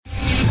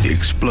The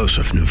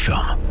explosive new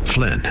film,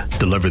 Flynn,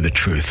 deliver the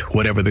truth,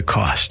 whatever the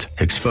cost,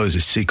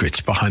 exposes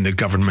secrets behind the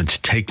government's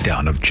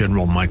takedown of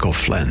General Michael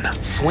Flynn.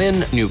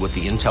 Flynn knew what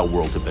the intel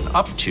world had been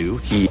up to.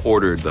 He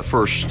ordered the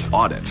first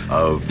audit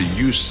of the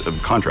use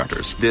of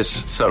contractors.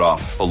 This set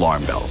off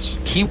alarm bells.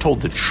 He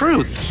told the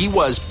truth. He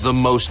was the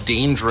most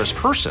dangerous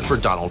person for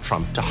Donald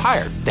Trump to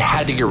hire. They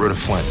had to get rid of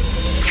Flynn.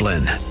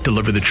 Flynn,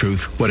 deliver the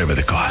truth, whatever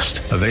the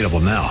cost. Available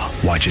now.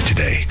 Watch it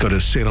today. Go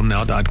to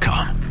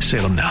salemnow.com.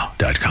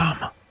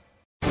 salemnow.com.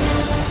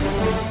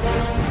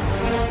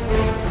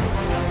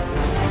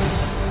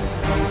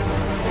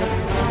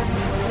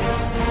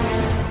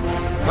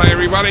 Hi,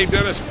 everybody.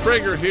 Dennis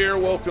Prager here.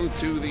 Welcome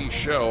to the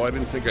show. I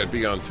didn't think I'd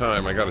be on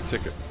time. I got a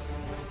ticket.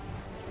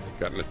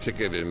 Gotten a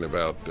ticket in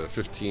about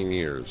 15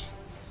 years.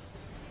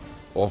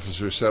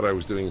 Officer said I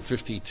was doing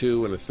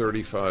 52 in a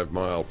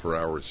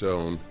 35-mile-per-hour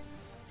zone.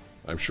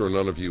 I'm sure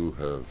none of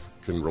you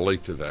can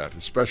relate to that,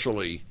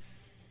 especially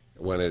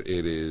when it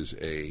is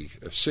a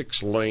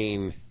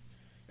 6-lane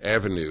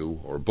avenue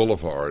or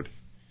boulevard,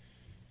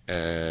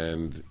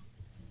 and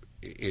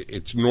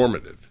it's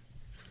normative.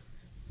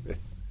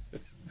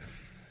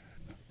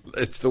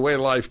 It's the way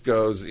life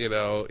goes, you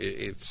know.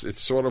 It's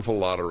sort of a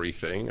lottery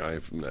thing.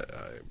 It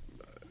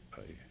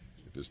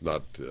has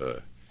not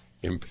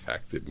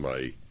impacted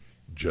my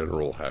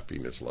general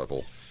happiness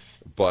level,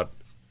 but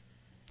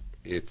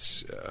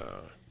it's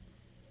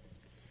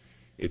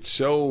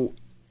so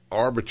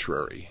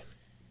arbitrary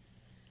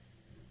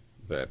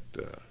that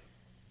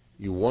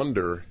you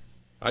wonder.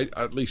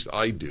 At least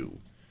I do.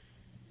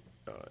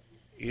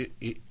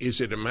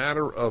 Is it a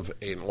matter of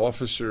an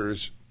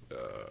officer's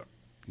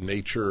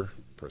nature?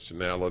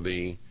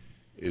 Personality?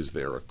 Is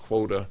there a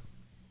quota?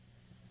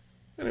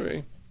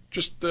 Anyway,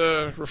 just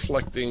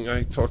reflecting.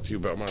 I talked to you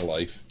about my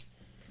life.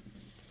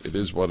 It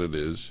is what it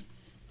is,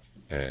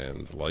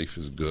 and life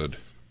is good.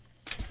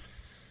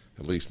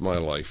 At least my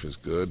life is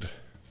good.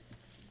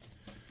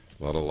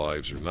 A lot of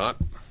lives are not.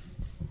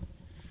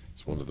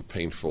 It's one of the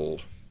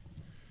painful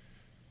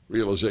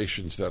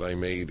realizations that I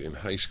made in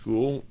high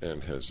school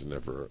and has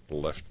never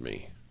left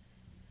me.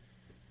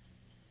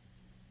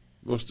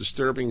 Most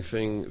disturbing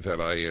thing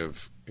that I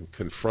have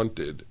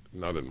confronted,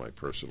 not in my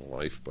personal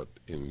life, but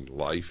in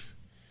life,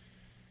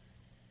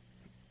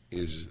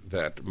 is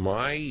that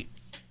my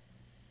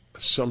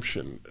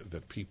assumption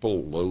that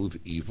people loathe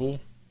evil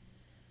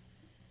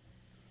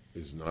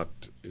is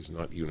not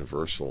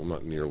universal,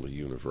 not nearly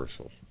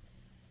universal.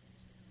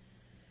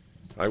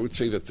 I would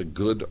say that the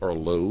good are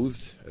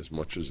loathed as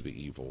much as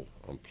the evil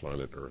on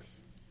planet Earth.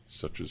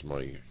 Such is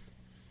my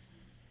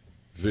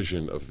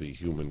vision of the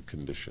human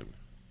condition.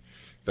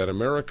 That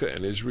America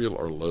and Israel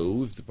are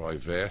loathed by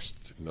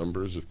vast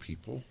numbers of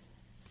people,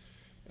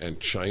 and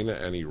China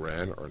and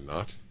Iran are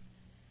not,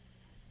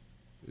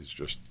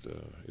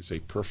 is a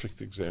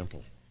perfect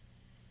example.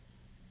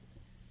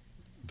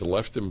 The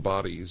left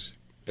embodies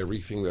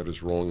everything that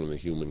is wrong in the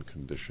human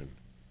condition.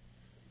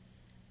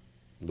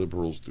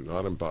 Liberals do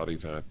not embody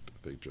that,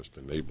 they just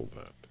enable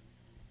that.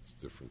 It's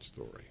a different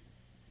story.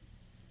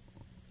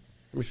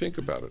 I mean, think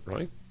about it,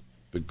 right?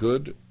 The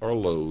good are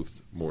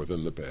loathed more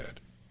than the bad.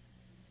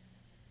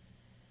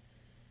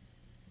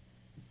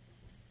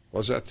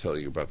 What does that tell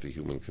you about the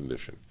human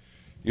condition?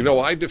 You know,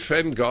 I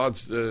defend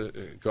God's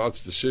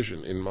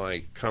decision in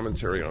my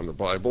commentary on the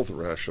Bible, the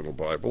Rational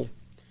Bible.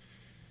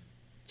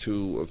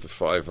 2 of the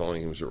 5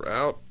 volumes are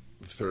out.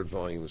 The 3rd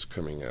volume is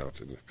coming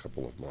out in a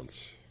couple of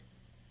months.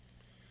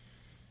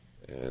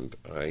 And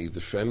I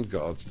defend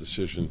God's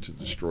decision to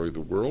destroy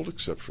the world,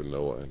 except for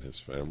Noah and his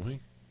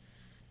family.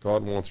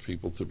 God wants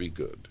people to be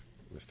good.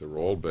 If they're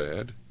all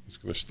bad, he's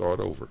going to start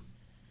over.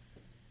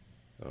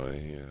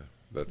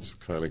 That's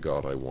the kind of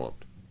God I want.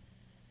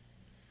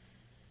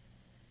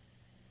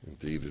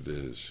 Indeed it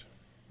is.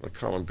 My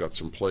column got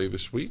some play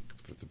this week,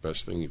 that the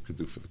best thing you could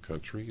do for the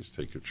country is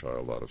take your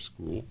child out of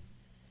school.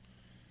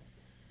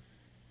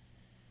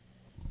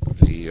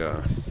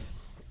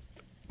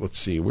 Let's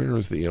see, where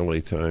is the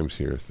LA Times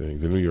here thing?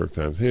 The New York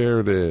Times.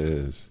 Here it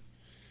is.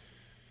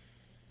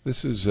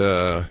 This is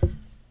an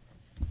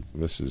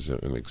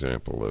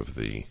example of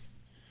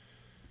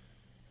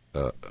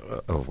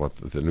of what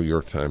the New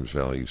York Times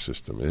value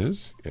system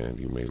is, and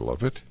you may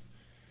love it.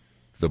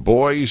 The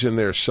boys in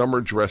their summer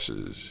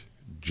dresses.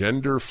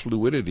 Gender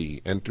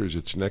fluidity enters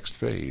its next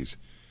phase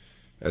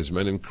as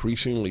men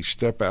increasingly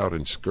step out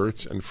in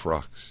skirts and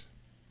frocks.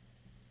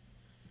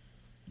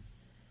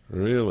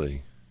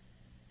 Really?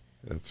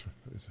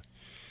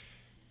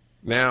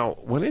 Now,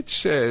 when it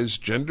says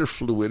gender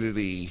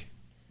fluidity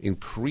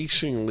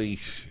increasingly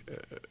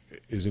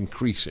is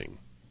increasing,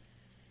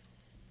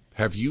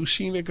 have you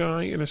seen a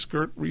guy in a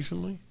skirt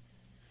recently?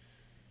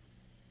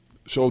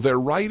 So they're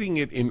writing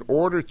it in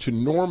order to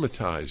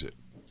normatize it,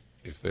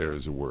 if there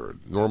is a word,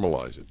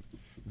 normalize it.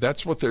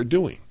 That's what they're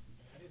doing.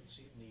 I didn't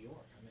see it in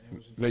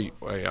New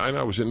York.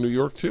 I was in New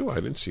York, too. I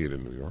didn't see it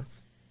in New York.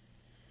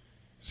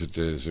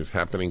 Is it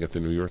happening at the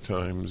New York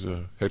Times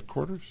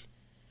headquarters?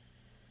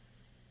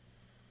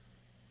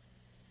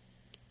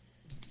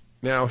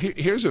 Now,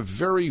 here's a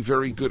very,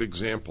 very good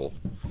example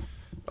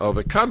of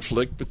a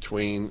conflict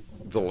between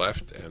the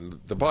left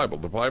and the Bible.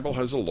 The Bible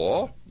has a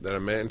law that a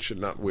man should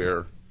not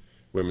wear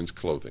women's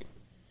clothing.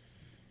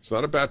 It's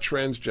not about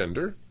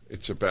transgender.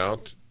 It's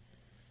about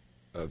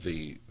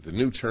the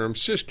new term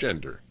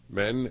cisgender.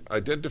 Men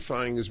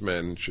identifying as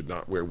men should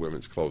not wear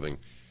women's clothing.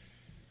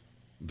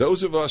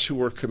 Those of us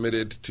who are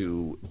committed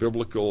to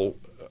biblical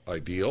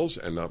ideals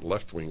and not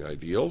left-wing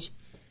ideals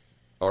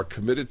are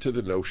committed to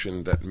the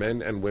notion that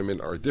men and women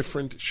are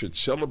different, should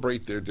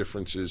celebrate their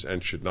differences,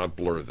 and should not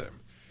blur them.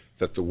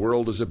 That the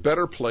world is a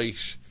better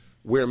place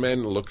where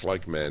men look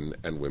like men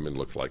and women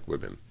look like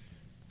women.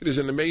 It is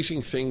an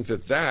amazing thing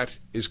that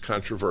is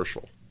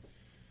controversial.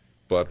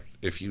 But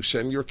if you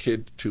send your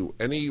kid to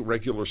any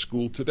regular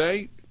school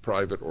today,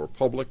 private or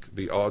public,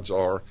 the odds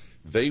are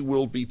they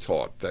will be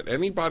taught that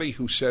anybody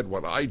who said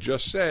what I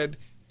just said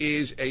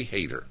is a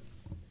hater.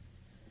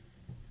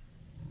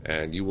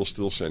 And you will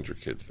still send your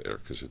kids there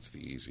because it's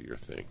the easier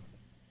thing.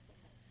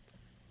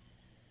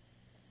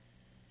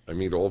 I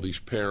meet all these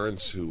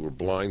parents who are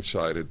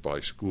blindsided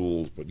by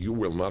schools, but you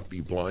will not be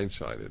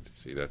blindsided.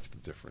 See, that's the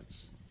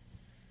difference.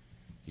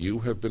 You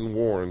have been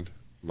warned.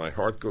 My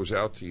heart goes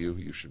out to you.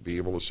 You should be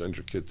able to send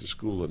your kid to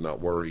school and not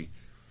worry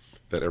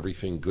that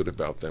everything good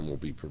about them will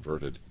be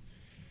perverted.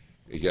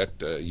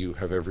 Yet you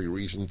have every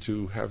reason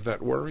to have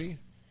that worry.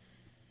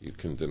 You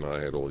can deny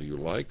it all you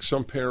like.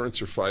 Some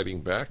parents are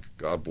fighting back.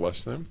 God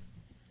bless them.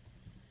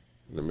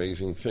 An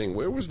amazing thing.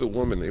 Where was the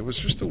woman? It was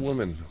just a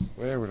woman.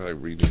 Where was I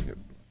reading it?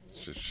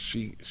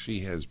 She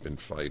has been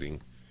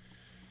fighting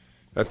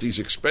at these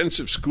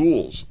expensive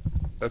schools.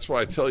 That's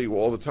why I tell you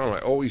all the time, I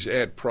always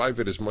add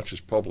private as much as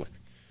public.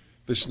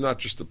 This is not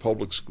just a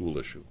public school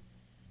issue.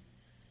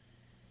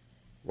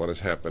 What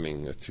is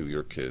happening to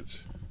your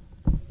kids?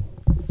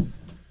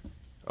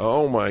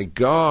 Oh, my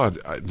God.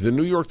 The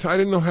New York Times, I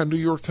didn't know how New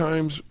York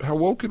Times, how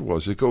woke it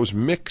was. It goes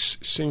Mix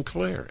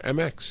Sinclair,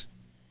 MX.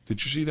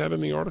 Did you see that in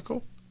the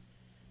article?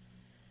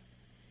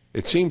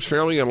 It seems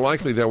fairly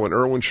unlikely that when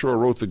Irwin Shaw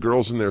wrote The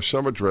Girls in Their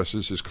Summer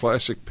Dresses, his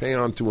classic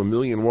paean to a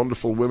million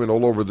wonderful women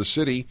all over the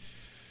city,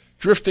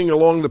 drifting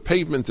along the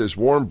pavement as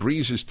warm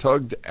breezes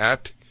tugged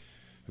at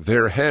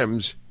their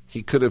hems,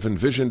 he could have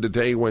envisioned a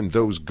day when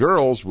those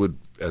girls would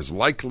as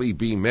likely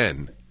be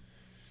men.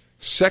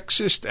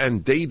 Sexist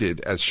and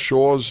dated as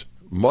Shaw's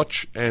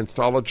much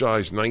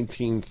anthologized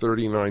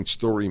 1939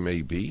 story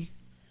may be,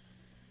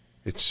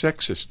 it's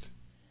sexist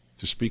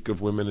to speak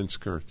of women in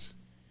skirts.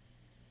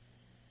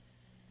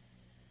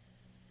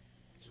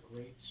 It's a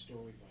great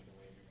story, by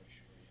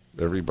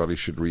the way. Everybody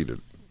should read it,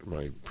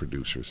 my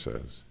producer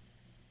says.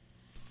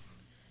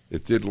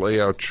 It did lay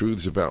out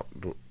truths about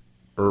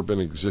urban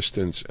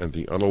existence and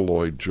the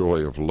unalloyed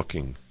joy of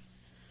looking.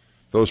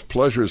 Those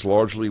pleasures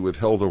largely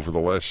withheld over the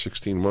last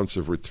 16 months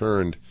have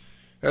returned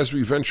as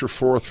we venture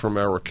forth from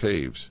our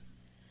caves.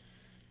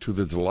 To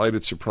the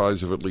delighted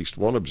surprise of at least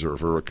one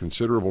observer, a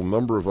considerable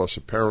number of us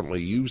apparently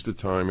used the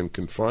time in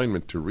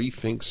confinement to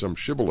rethink some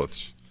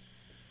shibboleths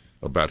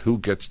about who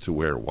gets to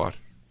wear what.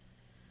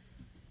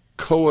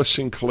 Koa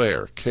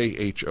Sinclair,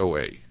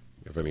 K-H-O-A.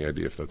 You have any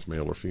idea if that's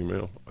male or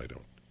female? I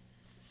don't.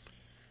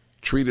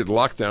 Treated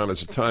lockdown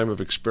as a time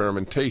of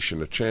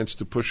experimentation, a chance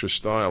to push a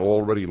style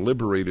already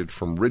liberated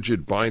from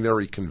rigid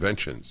binary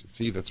conventions.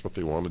 See, that's what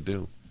they want to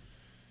do.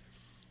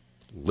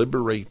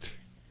 Liberate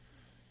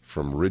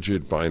from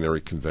rigid binary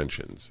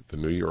conventions. The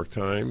New York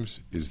Times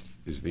is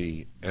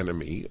the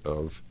enemy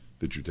of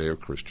the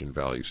Judeo-Christian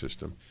value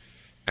system.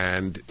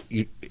 And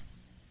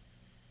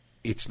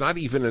it's not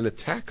even an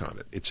attack on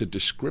it. It's a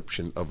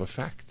description of a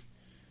fact.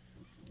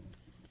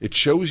 It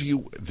shows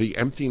you the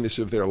emptiness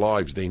of their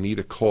lives. They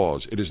need a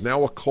cause. It is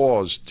now a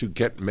cause to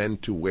get men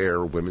to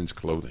wear women's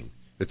clothing.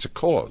 It's a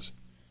cause.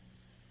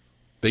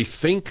 They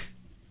think,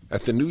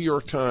 at the New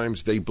York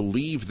Times, they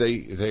believe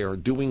they are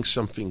doing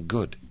something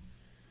good.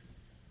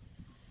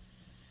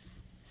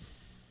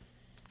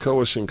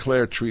 Koa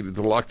Sinclair treated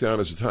the lockdown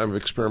as a time of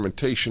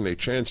experimentation, a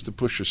chance to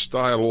push a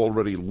style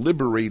already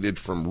liberated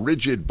from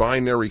rigid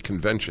binary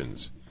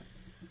conventions.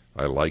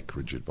 I like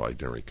rigid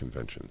binary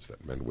conventions,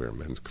 that men wear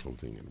men's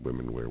clothing and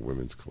women wear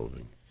women's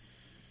clothing,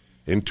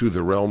 into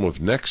the realm of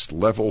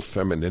next-level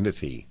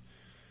femininity.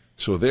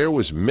 So there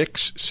was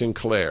Mix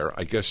Sinclair.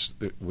 I guess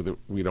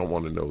we don't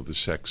want to know the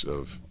sex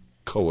of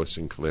Koa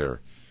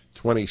Sinclair,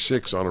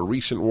 26, on a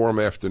recent warm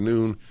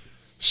afternoon,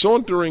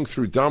 sauntering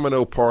through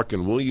Domino Park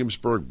in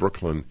Williamsburg,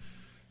 Brooklyn,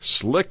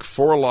 slick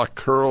forelock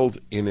curled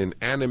in an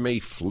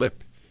anime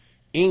flip,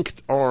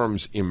 inked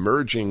arms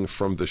emerging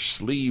from the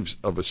sleeves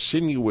of a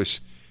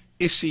sinuous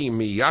Issey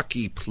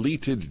Miyake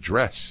pleated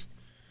dress.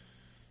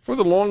 For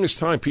the longest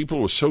time, people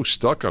were so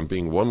stuck on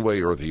being one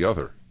way or the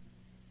other.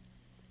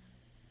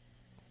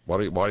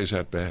 Why is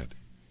that bad?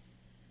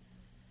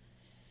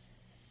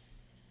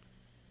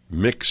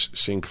 Mix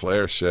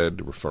Sinclair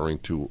said, referring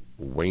to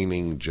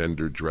waning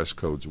gender dress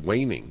codes.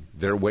 Waning.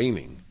 They're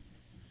waning.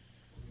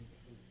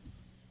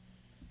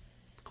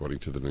 According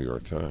to the New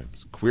York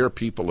Times. Queer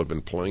people have been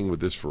playing with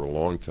this for a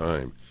long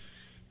time.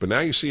 But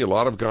now you see a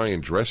lot of guy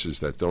in dresses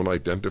that don't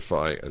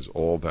identify as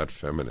all that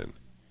feminine.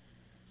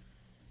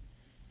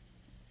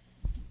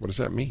 What does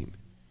that mean?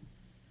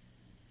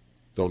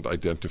 Don't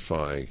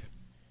identify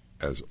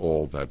as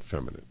all that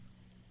feminine.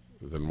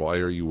 Then why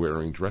are you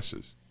wearing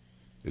dresses?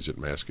 Is it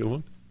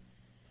masculine?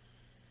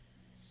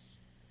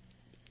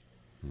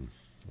 Oh,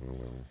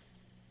 well.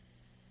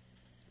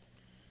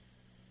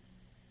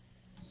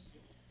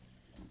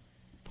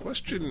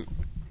 Question,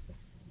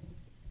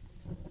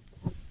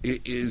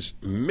 is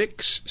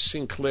Mix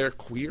Sinclair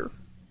queer,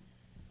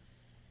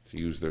 to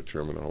use their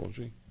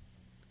terminology?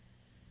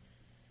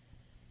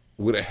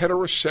 Would a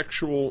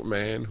heterosexual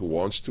man who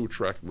wants to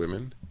attract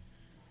women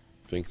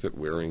think that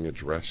wearing a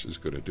dress is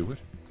going to do it?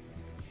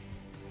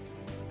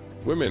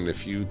 Women,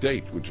 if you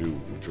date, would you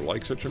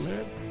like such a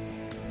man?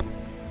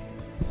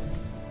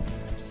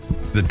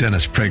 The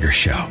Dennis Prager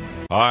Show.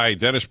 Hi,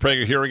 Dennis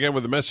Prager here again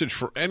with a message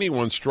for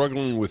anyone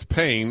struggling with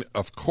pain.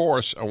 Of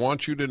course, I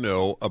want you to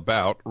know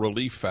about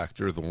Relief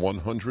Factor, the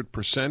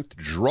 100%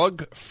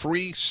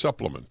 drug-free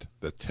supplement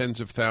that tens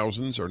of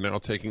thousands are now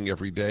taking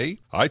every day.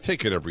 I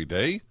take it every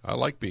day. I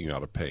like being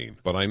out of pain.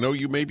 But I know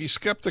you may be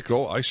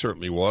skeptical. I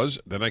certainly was.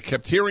 Then I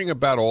kept hearing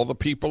about all the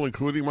people,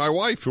 including my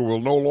wife, who were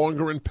no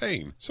longer in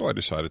pain. So I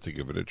decided to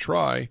give it a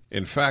try.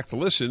 In fact,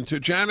 listen to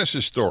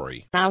Janice's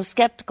story. I was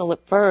skeptical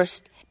at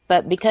first.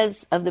 But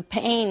because of the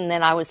pain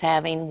that I was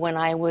having when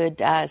I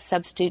would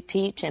substitute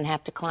teach and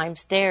have to climb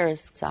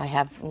stairs, so I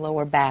have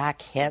lower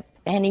back, hip,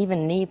 and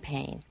even knee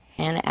pain.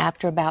 And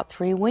after about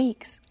 3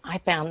 weeks, I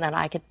found that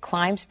I could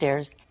climb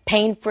stairs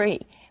pain-free.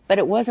 But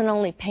it wasn't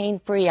only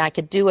pain-free, I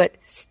could do it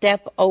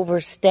step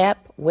over step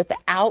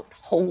without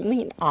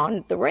holding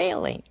on the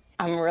railing.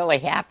 I'm really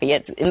happy.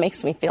 It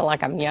makes me feel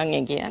like I'm young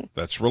again.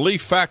 That's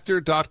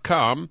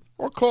ReliefFactor.com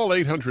or call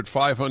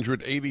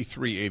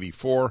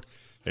 800-500-8384.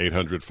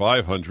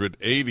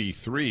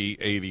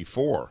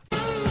 800-500-8384.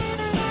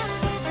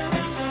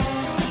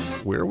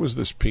 Where was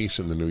this piece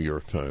in the New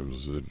York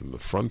Times? Was it in the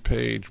front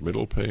page,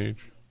 middle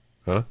page?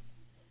 Huh?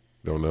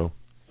 Don't know?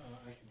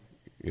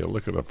 Yeah,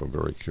 look it up. I'm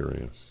very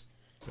curious.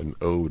 An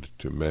ode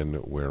to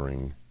men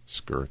wearing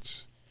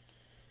skirts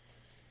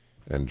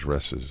and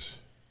dresses.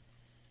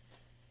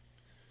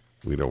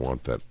 We don't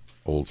want that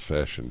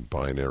old-fashioned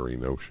binary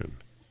notion.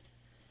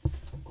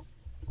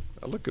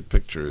 I look at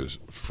pictures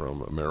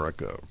from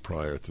America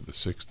prior to the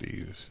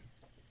 60s.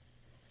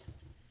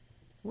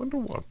 I wonder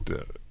what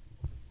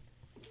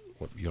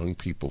young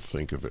people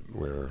think of it,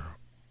 where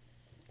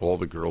all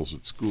the girls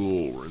at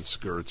school were in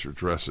skirts or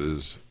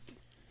dresses,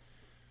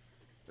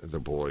 and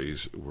the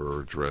boys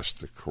were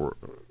dressed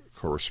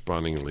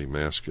correspondingly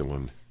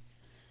masculine.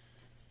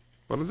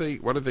 What do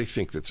they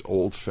think that's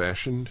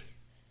old-fashioned?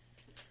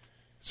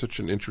 Such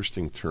an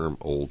interesting term,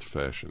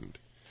 old-fashioned.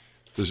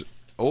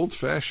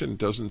 Old-fashioned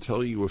doesn't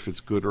tell you if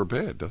it's good or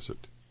bad, does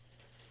it?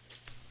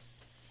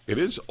 It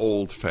is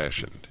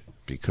old-fashioned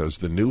because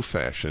the new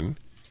fashion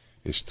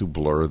is to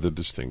blur the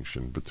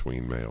distinction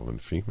between male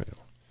and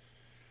female.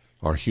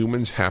 Are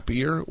humans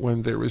happier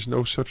when there is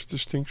no such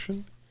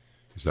distinction?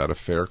 Is that a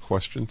fair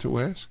question to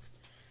ask?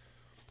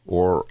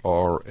 Or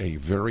are a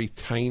very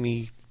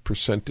tiny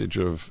percentage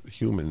of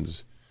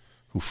humans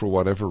who, for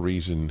whatever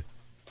reason,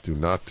 do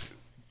not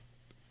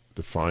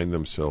define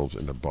themselves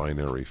in a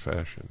binary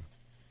fashion?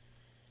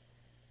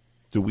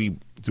 Do we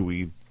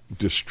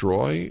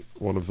destroy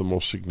one of the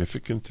most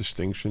significant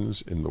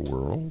distinctions in the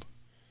world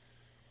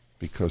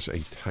because a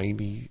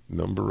tiny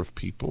number of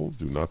people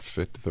do not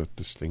fit the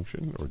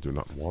distinction or do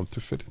not want to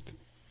fit it?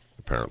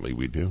 Apparently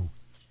we do.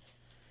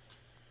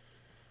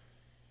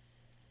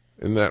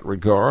 In that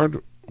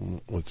regard,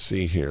 let's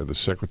see here, the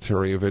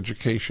Secretary of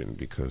Education,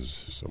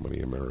 because so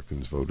many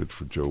Americans voted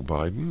for Joe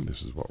Biden,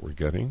 this is what we're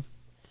getting.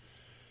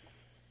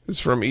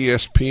 It's from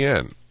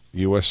ESPN.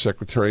 U.S.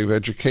 Secretary of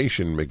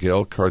Education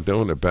Miguel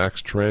Cardona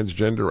backs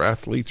transgender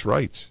athletes'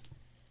 rights.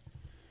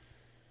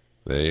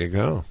 There you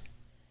go.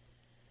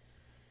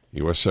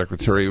 U.S.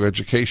 Secretary of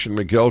Education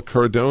Miguel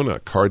Cardona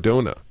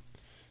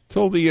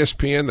told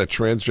ESPN that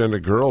transgender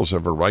girls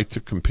have a right to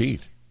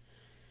compete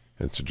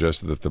and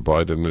suggested that the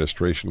Biden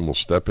administration will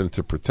step in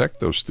to protect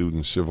those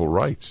students' civil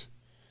rights.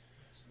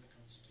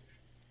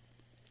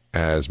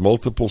 As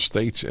multiple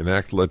states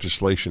enact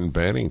legislation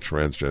banning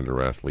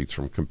transgender athletes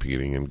from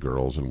competing in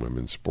girls' and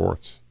women's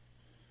sports.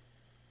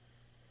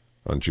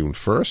 On June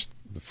 1st,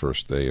 the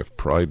first day of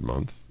Pride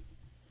Month.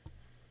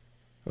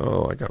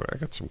 Oh, I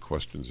got some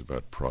questions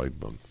about Pride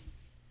Month.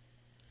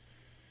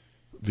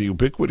 The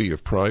ubiquity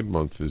of Pride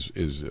Month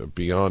is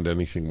beyond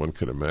anything one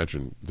could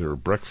imagine. There are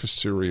breakfast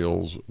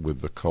cereals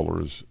with the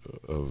colors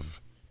of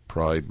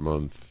Pride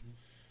Month.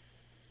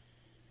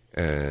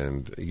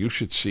 And you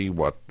should see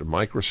what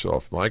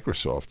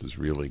Microsoft has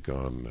really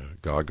gone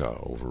gaga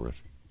over it.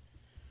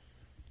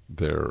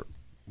 Their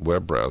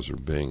web browser,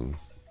 Bing,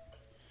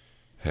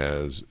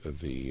 has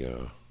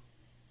the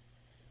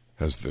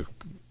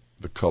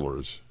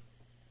colors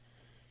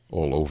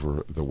all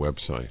over the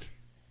website.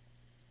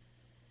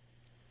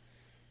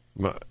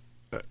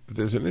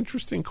 There's an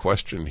interesting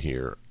question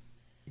here.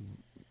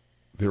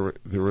 There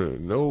are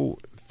no,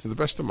 to the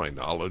best of my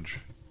knowledge,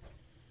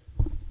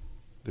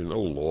 there are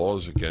no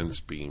laws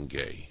against being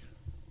gay.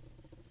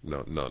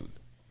 No, none.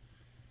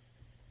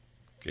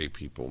 gay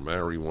people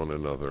marry one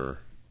another.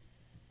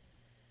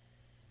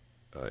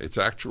 It's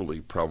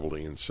actually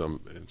probably in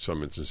some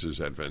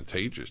instances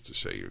advantageous to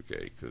say you're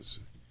gay, because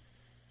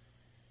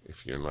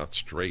if you're not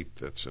straight,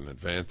 that's an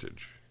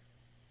advantage.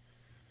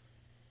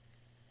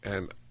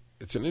 And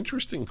it's an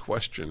interesting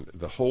question,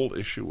 the whole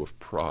issue of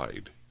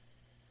pride.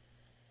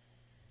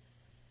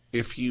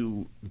 If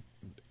you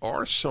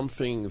are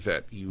something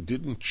that you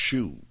didn't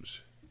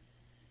choose,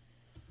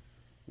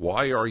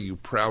 why are you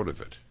proud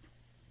of it?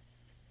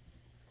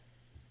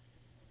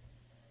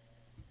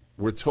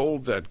 We're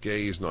told that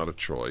gay is not a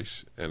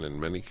choice, and in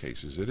many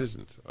cases it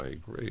isn't. I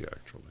agree,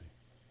 actually.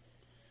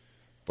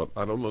 But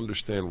I don't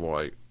understand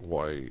why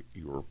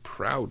you're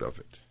proud of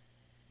it.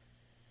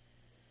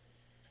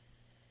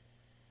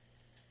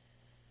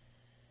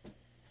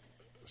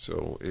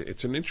 So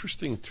it's an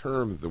interesting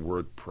term, the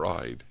word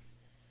pride.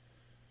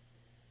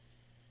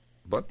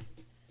 But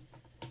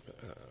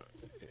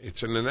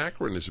it's an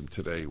anachronism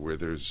today where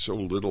there's so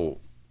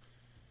little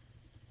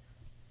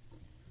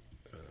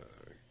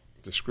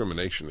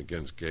discrimination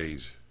against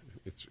gays.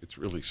 It's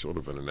really sort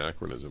of an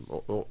anachronism.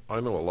 I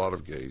know a lot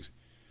of gays.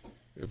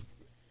 We have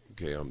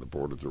gay on the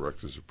board of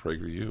directors of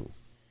PragerU.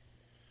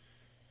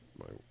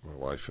 My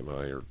wife and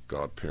I are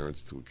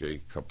godparents to a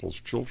gay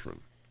couple's children.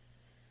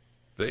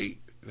 They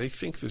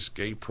think this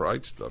gay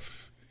pride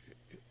stuff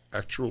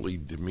actually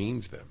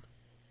demeans them.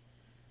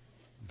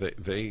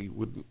 They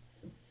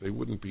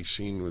wouldn't be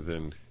seen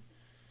within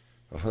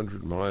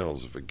 100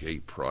 miles of a gay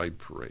pride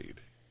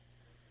parade.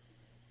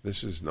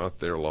 This is not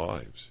their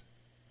lives.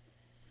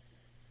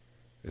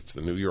 It's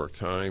the New York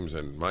Times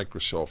and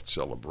Microsoft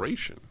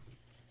celebration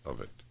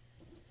of it.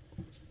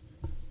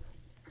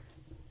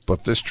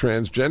 But this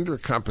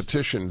transgender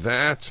competition,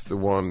 that's the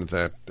one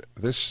that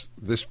this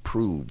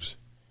proves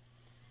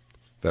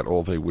that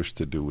all they wish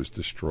to do is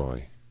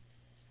destroy.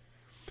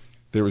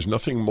 There is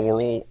nothing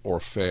moral or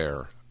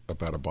fair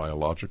about a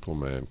biological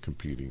man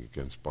competing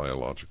against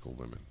biological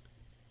women.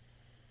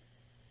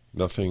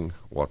 Nothing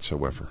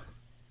whatsoever.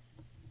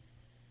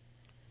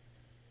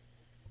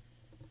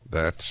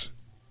 That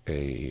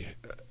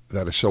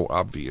is so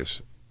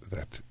obvious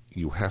that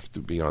you have to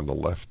be on the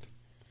left,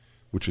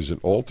 which is an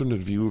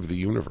alternate view of the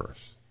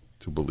universe,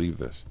 to believe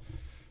this.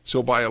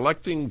 So by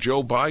electing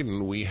Joe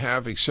Biden, we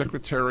have a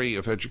Secretary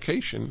of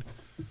Education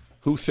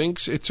who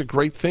thinks it's a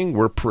great thing.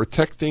 We're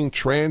protecting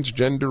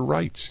transgender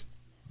rights.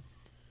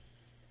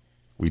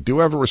 We do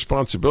have a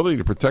responsibility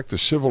to protect the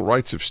civil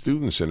rights of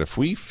students, and if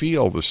we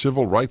feel the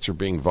civil rights are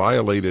being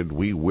violated,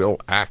 we will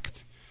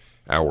act.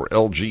 Our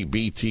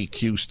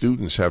LGBTQ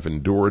students have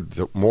endured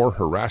more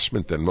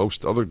harassment than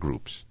most other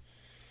groups.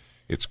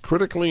 It's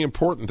critically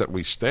important that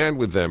we stand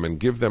with them and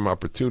give them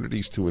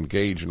opportunities to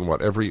engage in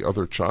what every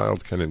other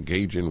child can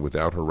engage in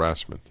without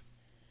harassment.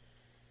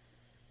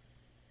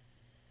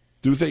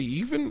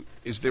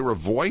 Is there a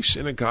voice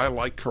in a guy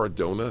like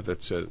Cardona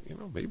that says,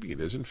 maybe it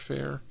isn't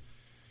fair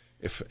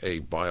if a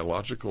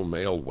biological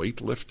male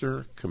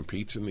weightlifter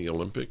competes in the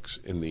Olympics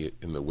in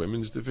the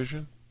women's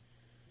division?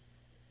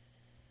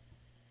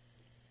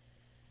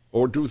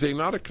 Or do they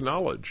not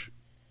acknowledge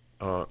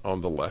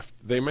on the left?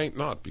 They may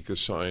not, because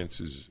science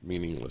is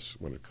meaningless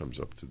when it comes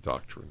up to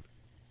doctrine,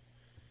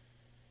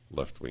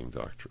 left-wing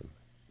doctrine.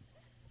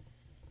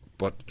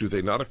 But do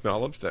they not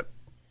acknowledge that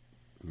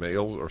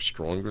males are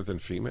stronger than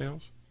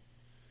females?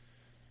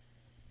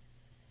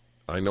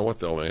 I know what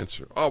they'll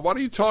answer. Oh, what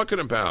are you talking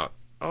about?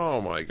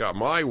 Oh, my God,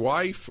 my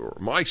wife or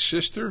my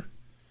sister,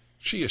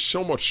 she is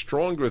so much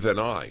stronger than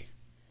I.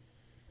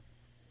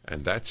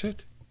 And that's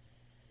it.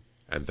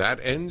 And that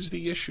ends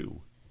the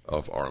issue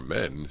of are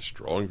men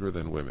stronger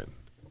than women?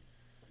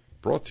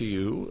 Brought to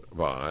you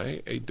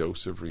by A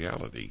Dose of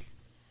Reality.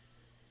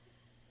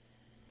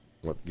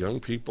 What young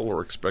people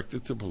are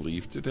expected to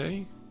believe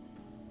today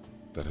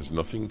that has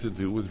nothing to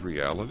do with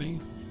reality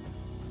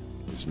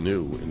is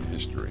new in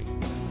history.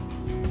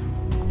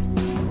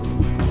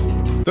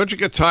 Don't you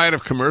get tired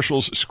of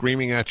commercials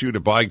screaming at you to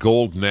buy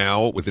gold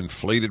now with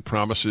inflated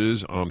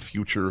promises on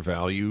future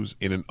values?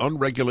 In an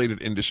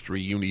unregulated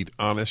industry, you need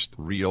honest,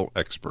 real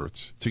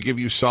experts to give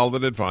you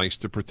solid advice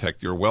to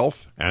protect your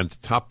wealth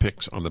and top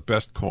picks on the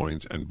best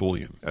coins and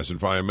bullion. As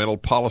environmental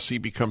policy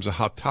becomes a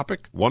hot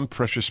topic, one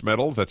precious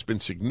metal that's been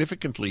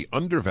significantly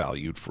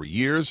undervalued for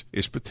years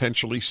is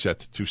potentially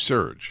set to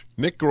surge.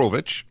 Nick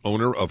Grovich,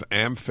 owner of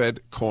AmFed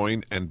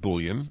Coin and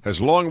Bullion,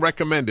 has long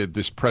recommended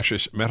this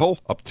precious metal.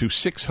 Up to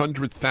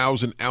 600,000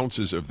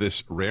 ounces of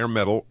this rare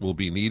metal will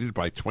be needed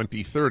by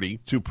 2030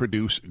 to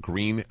produce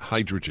green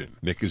hydrogen.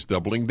 Nick is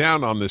doubling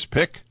down on this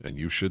pick, and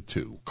you should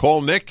too.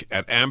 Call Nick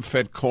at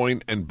AmFed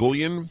Coin and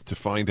Bullion to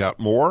find out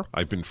more.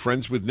 I've been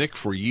friends with Nick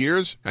for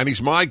years, and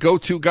he's my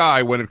go-to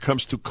guy when it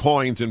comes to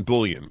coins and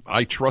bullion.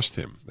 I trust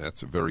him.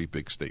 That's a very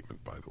big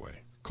statement, by the way.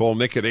 Call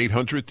Nick at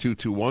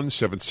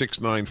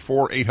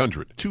 800-221-7694,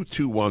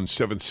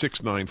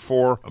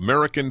 800-221-7694,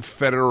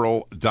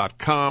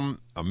 AmericanFederal.com,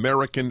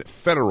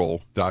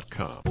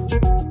 AmericanFederal.com.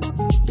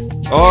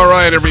 All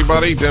right,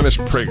 everybody, Dennis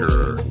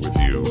Prager with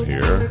you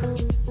here.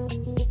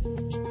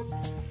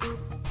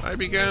 I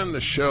began the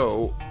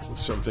show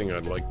something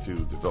I'd like to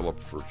develop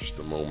for just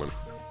a moment.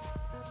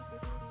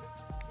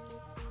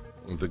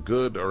 The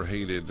good are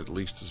hated at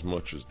least as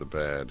much as the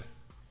bad.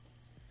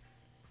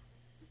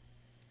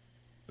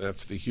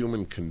 That's the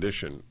human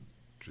condition,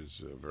 which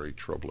is very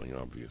troubling,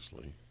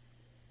 obviously.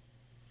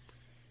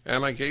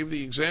 And I gave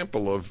the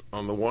example of,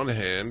 on the one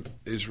hand,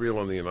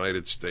 Israel and the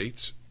United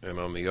States, and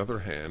on the other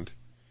hand,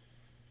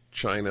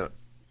 China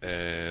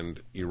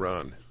and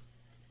Iran.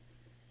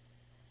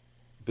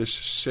 This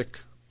sick,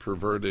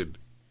 perverted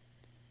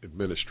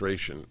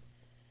administration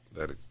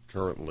that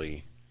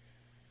currently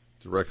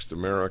directs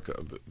America,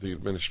 the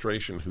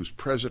administration whose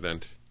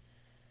president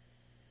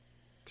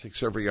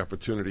takes every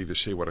opportunity to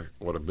say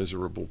what a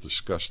miserable,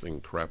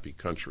 disgusting, crappy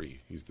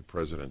country he's the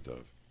president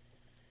of.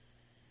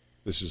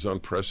 This is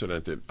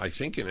unprecedented, I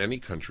think, in any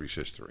country's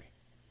history,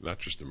 not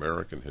just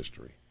American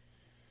history.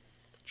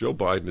 Joe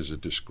Biden is a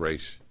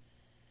disgrace.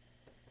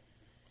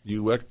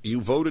 You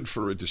voted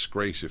for a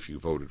disgrace if you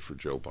voted for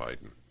Joe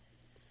Biden.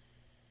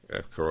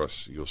 Of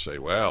course, you'll say,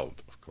 well,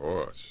 of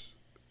course,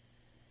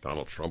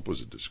 Donald Trump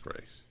was a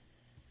disgrace.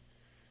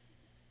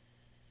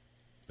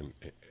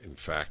 In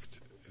fact,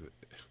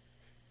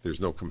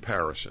 there's no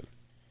comparison.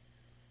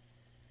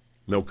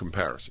 No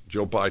comparison.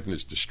 Joe Biden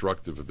is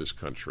destructive of this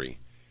country,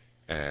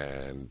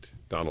 and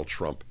Donald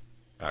Trump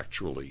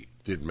actually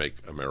did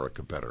make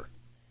America better.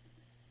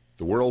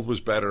 The world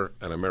was better,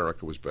 and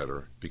America was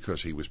better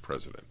because he was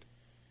president.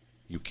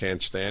 You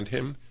can't stand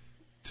him?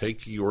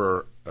 Take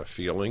your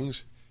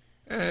feelings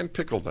and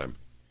pickle them.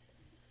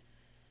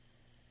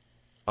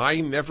 I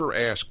never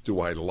ask, do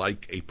I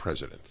like a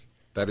president?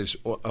 That is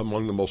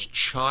among the most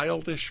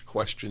childish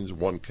questions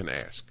one can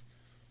ask.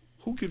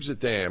 Who gives a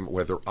damn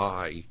whether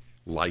I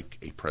like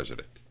a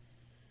president?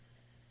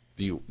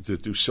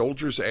 Do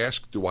soldiers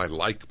ask, do I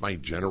like my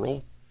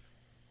general?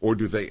 Or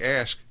do they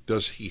ask,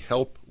 does he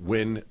help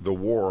win the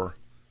war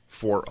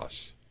for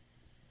us?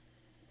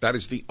 That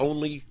is the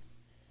only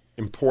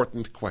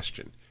important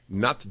question.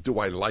 Not do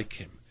I like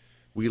him.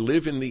 We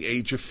live in the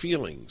age of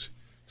feelings.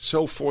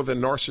 So for the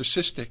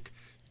narcissistic,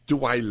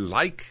 do I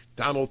like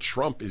Donald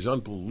Trump is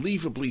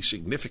unbelievably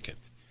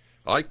significant.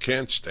 I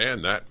can't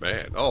stand that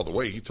man. Oh, the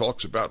way he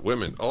talks about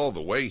women. Oh,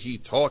 the way he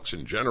talks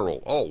in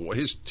general. Oh,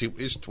 his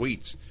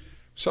tweets.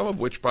 Some of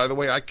which, by the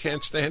way, I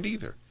can't stand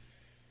either.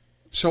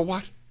 So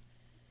what?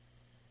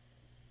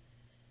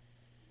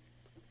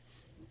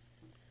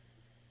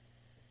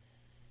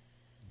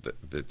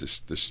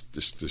 This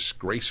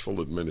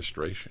disgraceful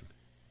administration.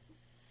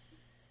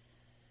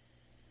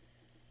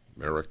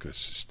 America is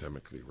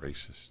systemically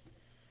racist.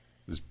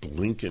 This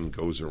Blinken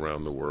goes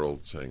around the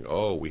world saying,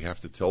 oh, we have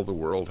to tell the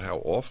world how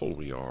awful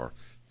we are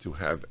to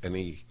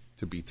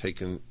be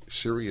taken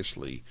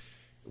seriously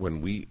when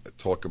we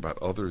talk about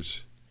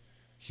others'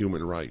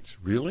 human rights.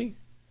 Really?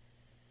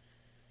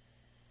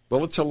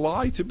 Well, it's a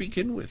lie to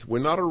begin with. We're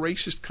not a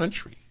racist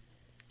country.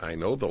 I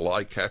know the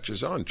lie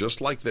catches on, just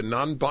like the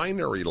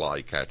non-binary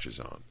lie catches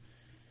on.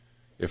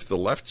 If the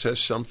left says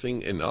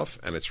something enough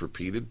and it's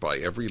repeated by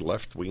every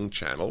left-wing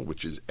channel,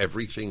 which is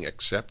everything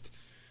except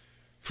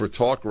for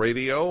talk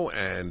radio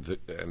and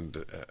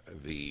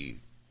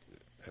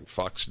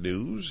Fox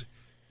News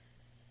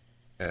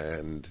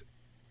and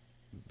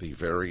the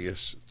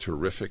various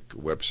terrific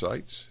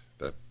websites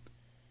that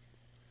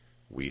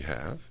we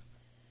have,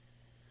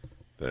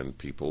 then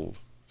people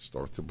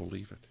start to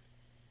believe it.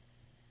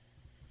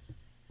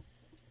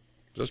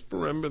 Just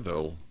remember,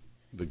 though,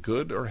 the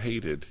good are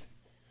hated.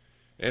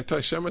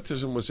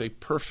 Anti-Semitism was a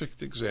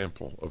perfect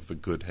example of the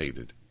good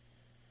hated.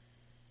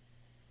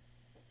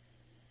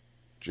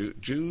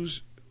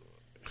 Jews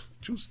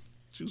were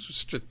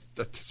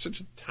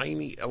such a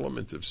tiny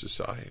element of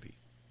society.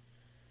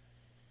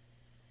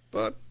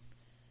 But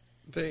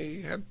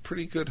they had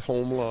pretty good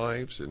home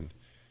lives, and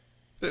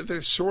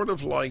they're sort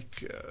of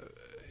like,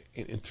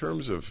 in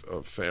terms of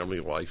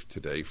family life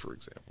today, for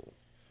example,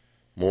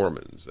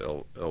 Mormons,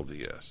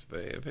 LDS,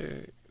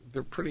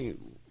 they're pretty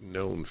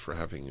known for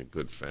having a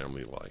good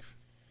family life.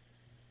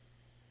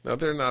 Now,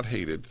 they're not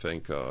hated,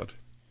 thank God.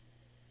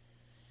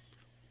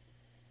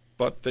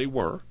 But they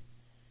were.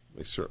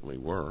 They certainly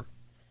were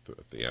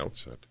at the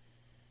outset.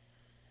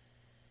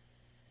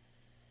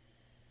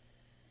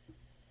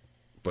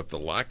 But the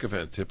lack of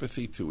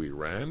antipathy to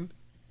Iran,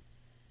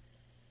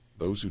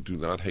 those who do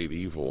not hate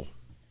evil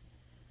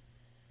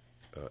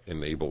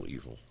enable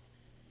evil.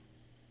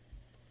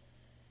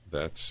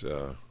 That's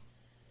a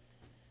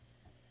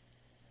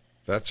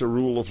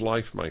rule of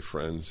life, my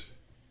friends.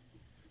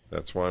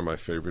 That's why my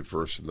favorite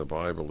verse in the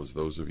Bible is,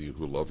 those of you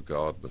who love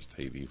God must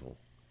hate evil.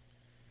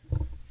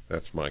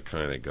 That's my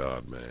kind of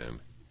God, man.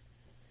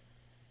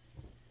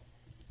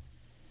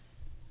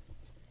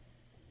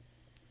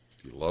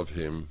 If you love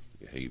him,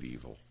 you hate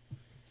evil.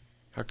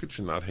 How could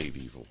you not hate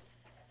evil?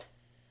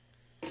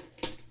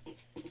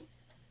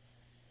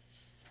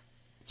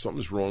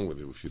 Something's wrong with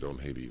you if you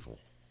don't hate evil.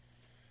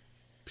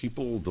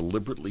 People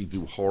deliberately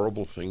do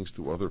horrible things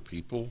to other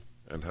people,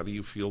 and how do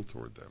you feel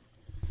toward them?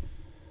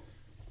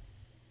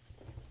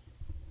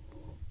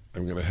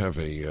 I'm going to have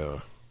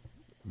a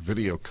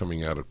video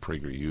coming out at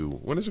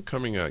PragerU. When is it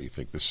coming out, you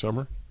think, this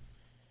summer?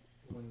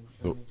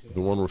 The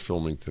one we're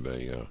filming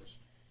today, yeah.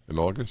 In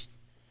August?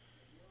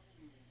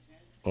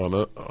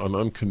 On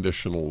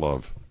Unconditional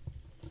Love.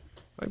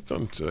 I've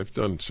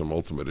done some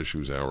Ultimate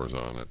Issues hours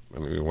on it. I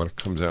mean, when it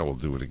comes out, we'll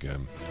do it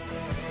again.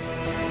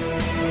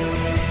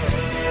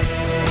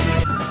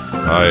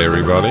 Hi,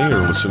 everybody.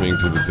 You're listening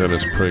to the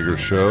Dennis Prager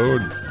Show.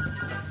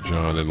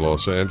 John in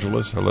Los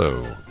Angeles.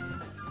 Hello.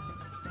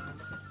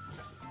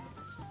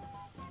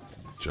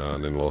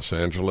 John in Los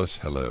Angeles.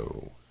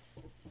 Hello.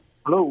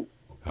 Hello.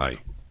 Hi.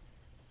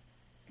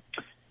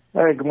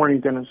 Hey, good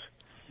morning, Dennis.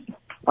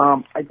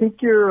 I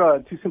think you're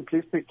too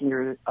simplistic in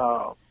your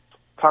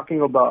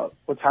talking about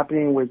what's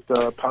happening with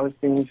the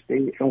Palestinian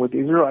state and with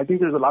Israel. I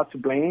think there's a lot to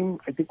blame.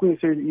 I think when you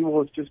say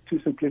evil, it's just too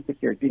simplistic in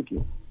your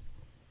thinking.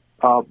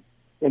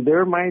 In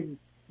their mind,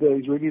 the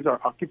Israelis are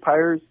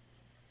occupiers.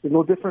 They're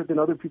no different than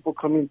other people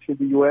coming to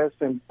the U.S.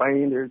 and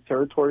buying their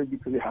territory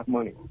because they have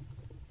money.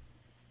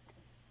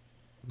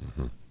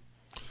 Mm-hmm.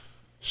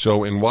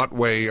 So in what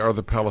way are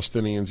the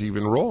Palestinians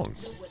even wrong?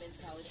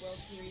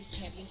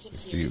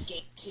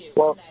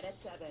 Well,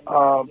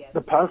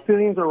 the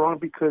Palestinians are wrong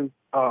because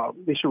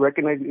they should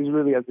recognize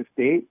Israel as a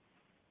state,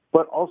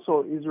 but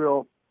also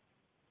Israel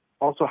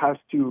also has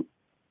to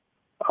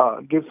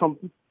give some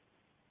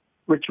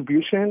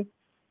retribution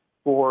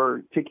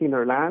for taking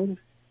their land,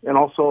 and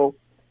also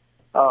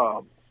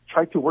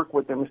try to work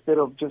with them instead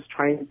of just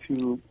trying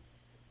to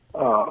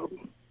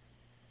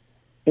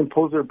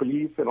impose their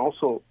belief and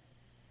also.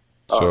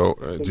 So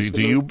do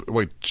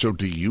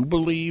you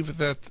believe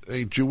that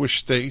a Jewish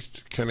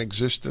state can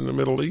exist in the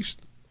Middle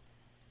East?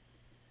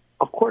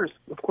 Of course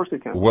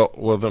it can.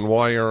 Well, then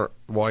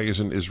why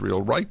isn't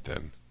Israel right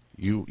then?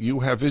 You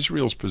have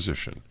Israel's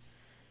position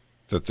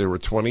that there were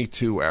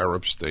 22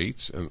 Arab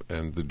states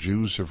and the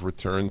Jews have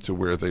returned to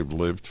where they've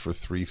lived for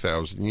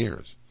 3,000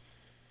 years.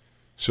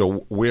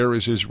 So where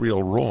is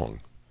Israel wrong?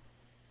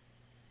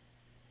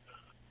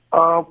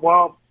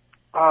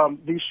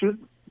 They should.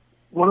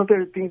 One of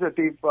the things that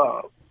they've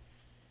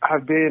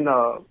have been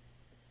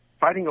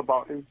fighting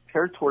about is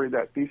territory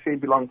that they say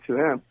belongs to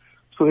them.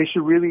 So they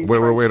should really...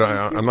 Wait.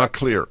 I'm not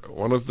clear.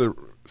 One of the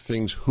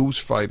things who's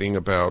fighting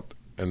about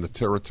and the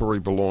territory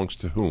belongs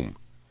to whom?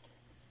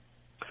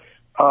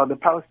 The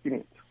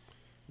Palestinians.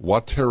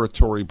 What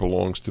territory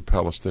belongs to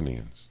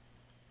Palestinians?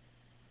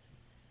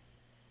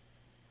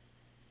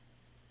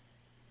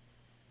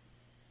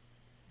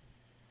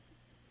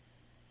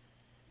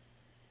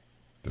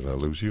 Did I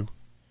lose you?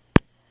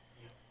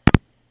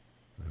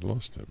 I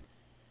lost him.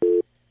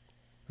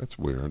 That's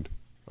weird.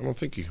 I don't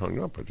think he hung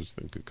up. I just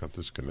think it got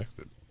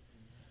disconnected.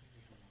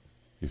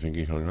 You think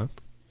he hung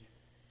up?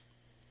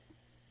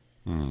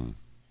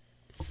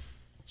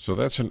 So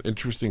that's an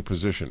interesting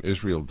position.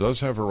 Israel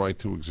does have a right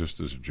to exist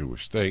as a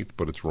Jewish state,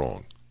 but it's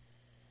wrong.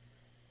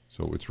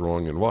 So it's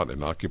wrong in what?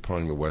 In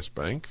occupying the West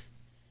Bank?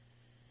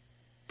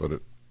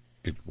 But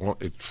it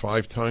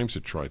 5 times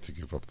it tried to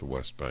give up the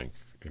West Bank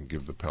and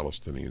give the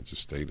Palestinians a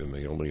state, and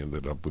they only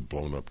ended up with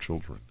blown-up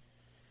children.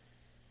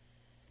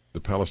 The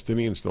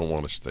Palestinians don't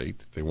want a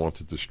state. They want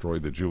to destroy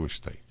the Jewish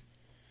state.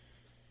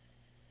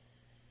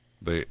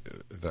 That's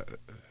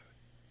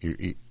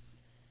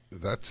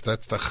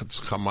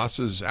the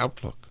Hamas's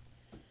outlook.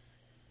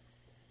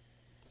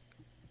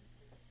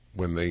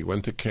 When they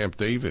went to Camp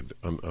David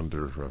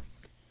under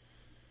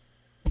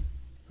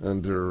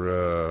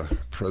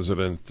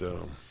President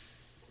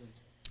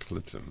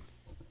Clinton,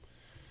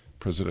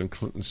 President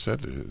Clinton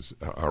said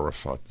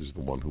Arafat is the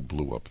one who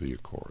blew up the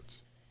Accords.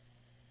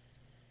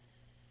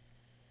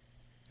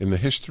 In the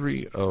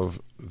history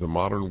of the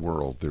modern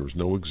world, there is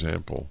no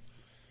example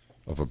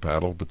of a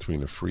battle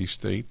between a free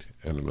state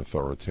and an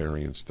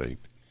authoritarian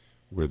state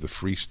where the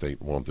free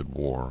state wanted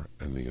war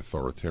and the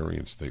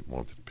authoritarian state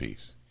wanted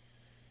peace.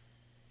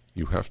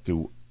 You have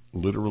to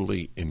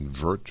literally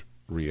invert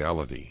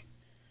reality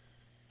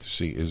to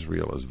see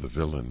Israel as the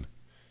villain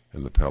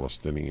and the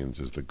Palestinians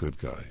as the good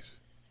guys.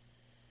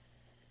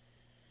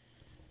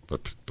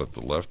 But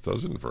the left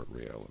does invert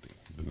reality,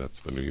 and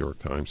that's the New York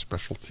Times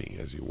specialty,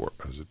 as you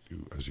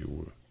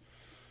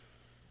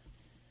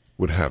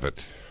would have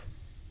it.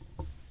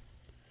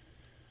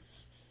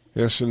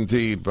 Yes,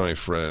 indeed, my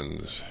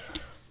friends.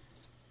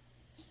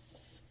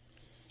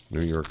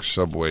 New York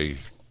subway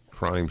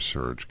crime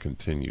surge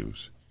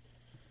continues.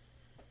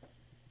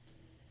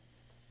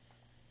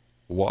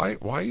 Why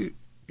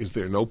is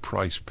there no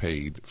price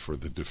paid for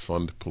the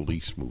defund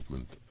police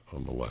movement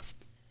on the left?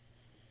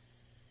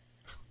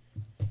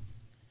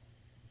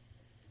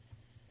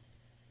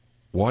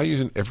 Why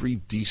isn't every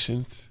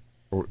decent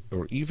or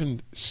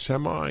even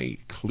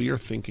semi-clear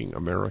thinking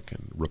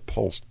American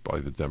repulsed by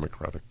the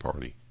Democratic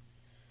Party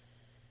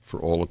for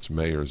all its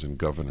mayors and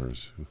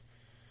governors who,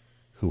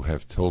 who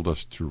have told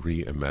us to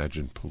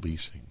reimagine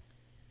policing,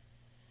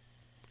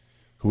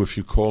 who if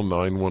you call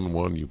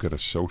 911, you get a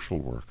social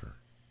worker.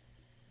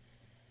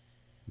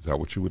 Is that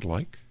what you would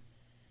like?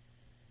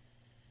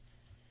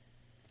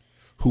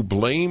 who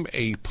blame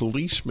a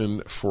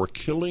policeman for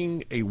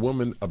killing a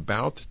woman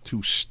about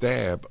to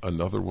stab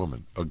another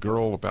woman, a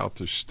girl about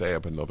to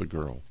stab another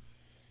girl.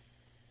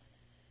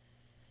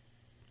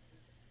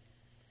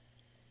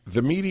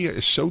 The media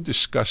is so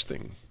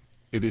disgusting.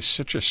 It is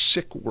such a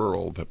sick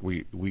world that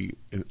we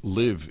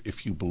live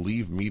if you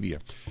believe media.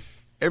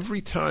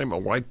 Every time a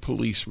white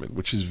policeman,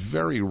 which is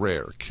very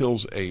rare,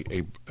 kills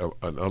an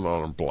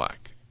unarmed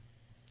black,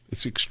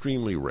 it's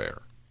extremely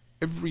rare.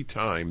 Every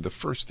time, the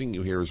first thing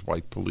you hear is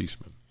white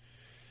policeman.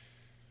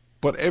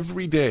 But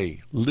every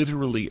day,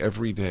 literally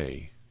every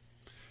day,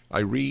 I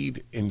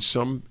read in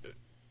some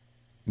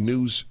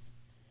news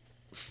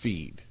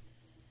feed,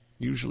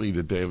 usually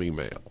the Daily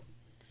Mail,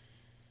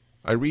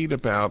 I read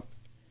about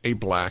a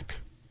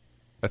black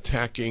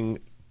attacking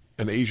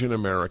an Asian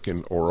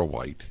American or a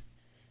white,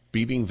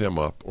 beating them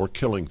up or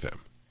killing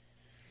them.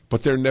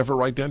 But they're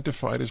never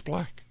identified as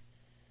black.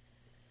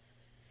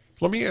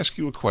 Let me ask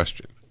you a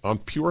question. On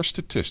pure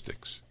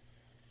statistics,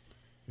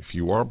 if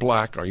you are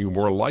black, are you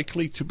more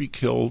likely to be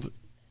killed?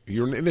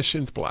 You're an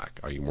innocent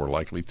black. Are you more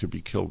likely to be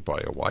killed by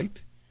a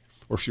white?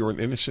 Or if you're an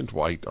innocent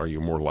white, are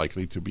you more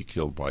likely to be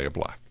killed by a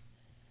black?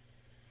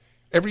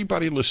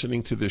 Everybody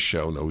listening to this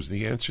show knows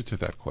the answer to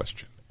that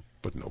question,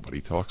 but nobody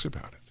talks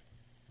about it.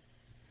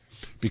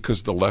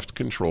 Because the left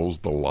controls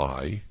the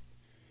lie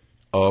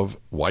of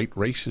white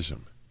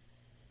racism.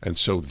 And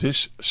so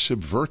this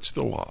subverts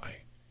the lie.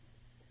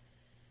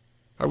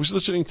 I was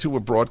listening to a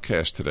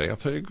broadcast today, I'll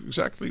tell you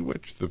exactly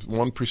which, the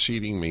one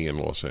preceding me in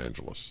Los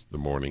Angeles, The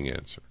Morning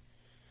Answer.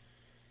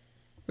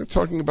 They're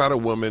talking about a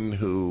woman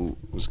who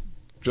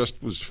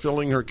was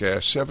filling her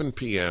gas, 7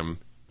 p.m.,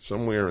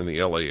 somewhere in the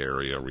L.A.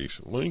 area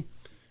recently,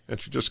 and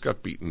she just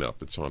got beaten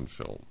up. It's on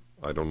film.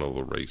 I don't know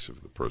the race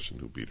of the person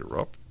who beat her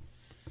up.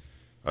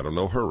 I don't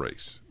know her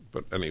race.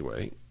 But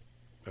anyway,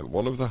 and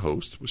one of the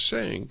hosts was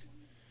saying,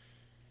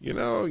 you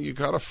know, you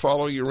got to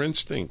follow your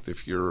instinct.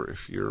 If you're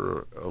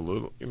a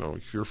little,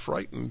 if you're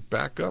frightened,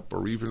 back up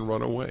or even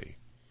run away.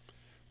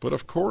 But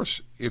of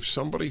course, if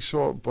somebody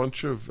saw a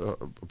bunch of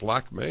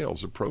black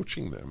males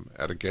approaching them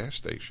at a gas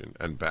station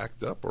and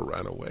backed up or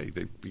ran away,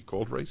 they'd be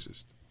called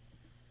racist.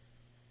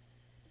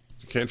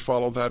 You can't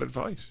follow that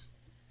advice.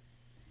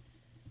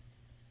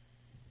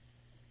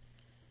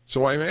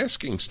 So I'm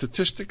asking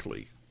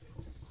statistically,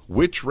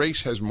 which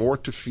race has more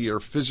to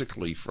fear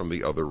physically from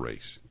the other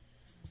race?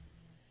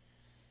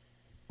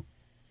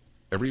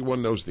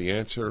 Everyone knows the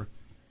answer,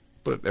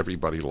 but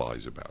everybody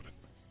lies about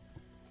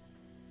it.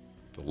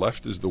 The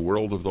left is the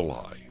world of the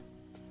lie.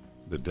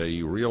 The day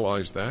you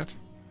realize that,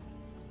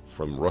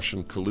 from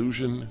Russian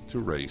collusion to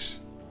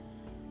race,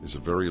 is a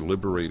very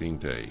liberating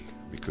day,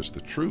 because the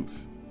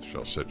truth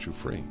shall set you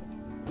free.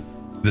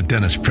 The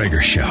Dennis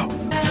Prager Show.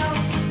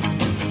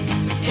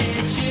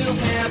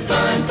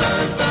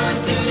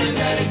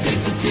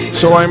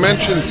 So I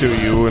mentioned to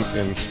you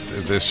in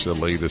this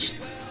latest,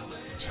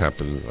 it's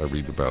happened, I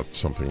read about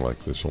something like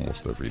this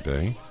almost every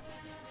day.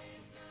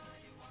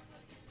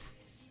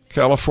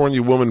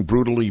 California woman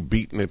brutally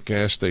beaten at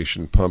gas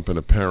station pump in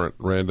apparent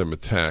random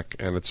attack,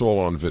 and it's all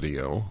on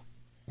video.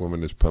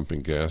 Woman is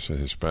pumping gas, a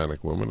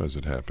Hispanic woman, as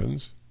it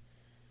happens.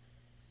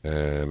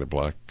 And a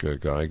black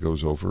guy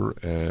goes over,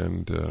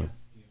 and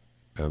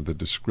the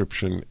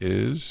description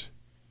is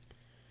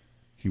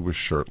he was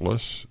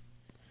shirtless.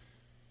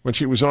 When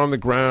she was on the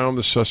ground,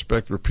 the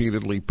suspect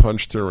repeatedly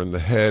punched her in the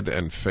head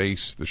and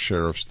face, the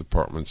sheriff's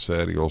department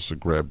said. He also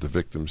grabbed the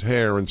victim's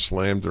hair and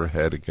slammed her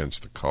head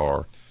against the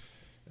car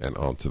and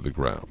onto the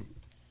ground.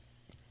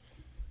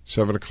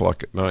 7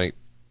 o'clock at night,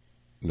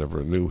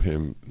 never knew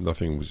him,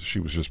 she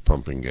was just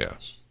pumping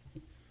gas.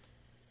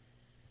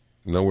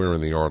 Nowhere in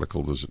the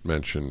article does it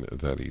mention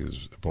that he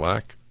is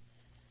black,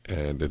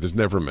 and it is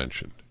never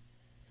mentioned,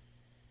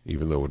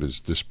 even though it is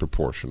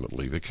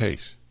disproportionately the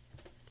case.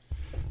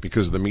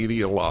 Because the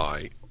media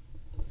lie,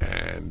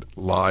 and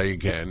lie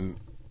again.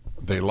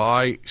 They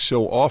lie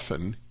so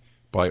often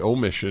by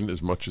omission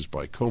as much as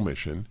by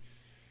commission,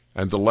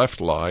 and the left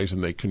lies,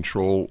 and they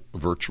control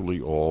virtually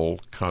all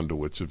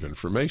conduits of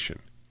information.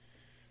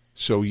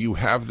 So you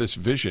have this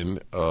vision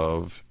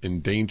of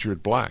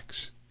endangered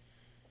blacks.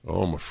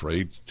 Oh, I'm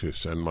afraid to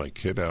send my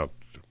kid out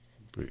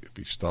to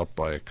be stopped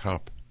by a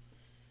cop.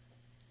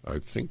 I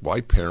think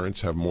white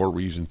parents have more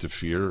reason to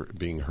fear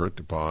being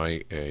hurt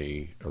by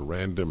a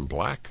random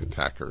black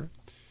attacker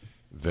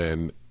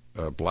than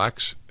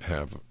blacks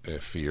have a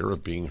fear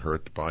of being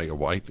hurt by a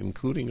white,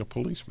 including a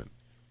policeman.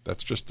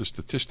 That's just a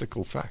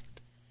statistical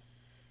fact.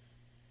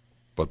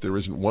 But there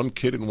isn't one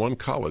kid in one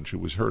college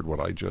who has heard what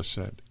I just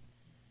said.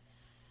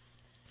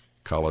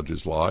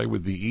 Colleges lie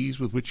with the ease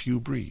with which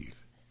you breathe,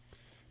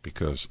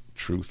 because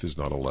truth is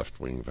not a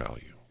left-wing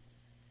value.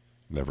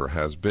 Never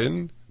has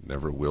been,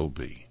 never will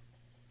be.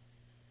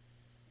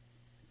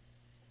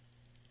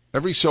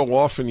 Every so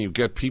often you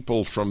get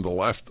people from the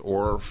left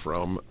or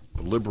from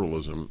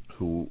liberalism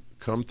who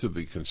come to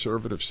the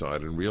conservative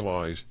side and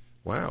realize,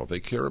 wow, they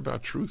care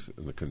about truth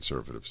in the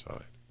conservative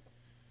side.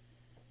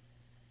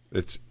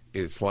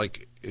 It's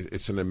like,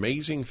 it's an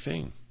amazing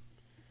thing.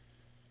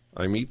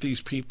 I meet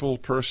these people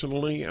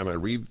personally, and I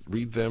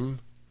read them.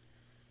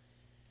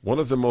 One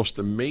of the most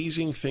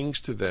amazing things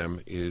to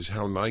them is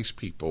how nice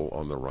people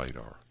on the right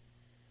are.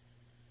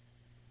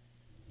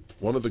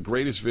 One of the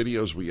greatest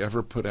videos we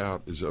ever put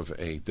out is of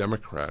a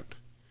Democrat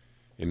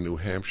in New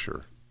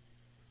Hampshire,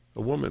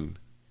 a woman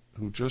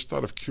who just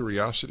out of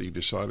curiosity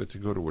decided to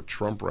go to a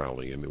Trump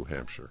rally in New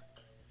Hampshire.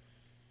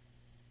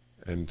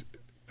 And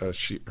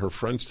her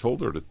friends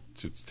told her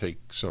to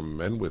take some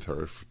men with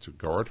her to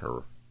guard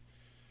her.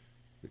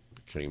 It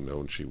became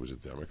known she was a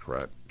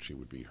Democrat. She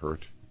would be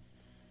hurt.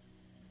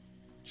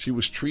 She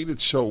was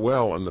treated so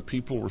well, and the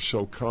people were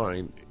so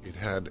kind, it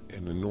had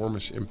an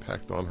enormous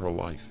impact on her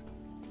life.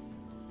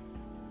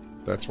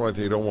 That's why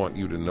they don't want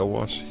you to know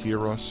us,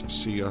 hear us,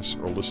 see us,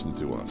 or listen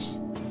to us.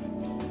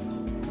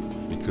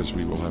 Because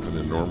we will have an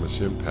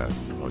enormous impact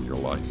on your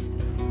life.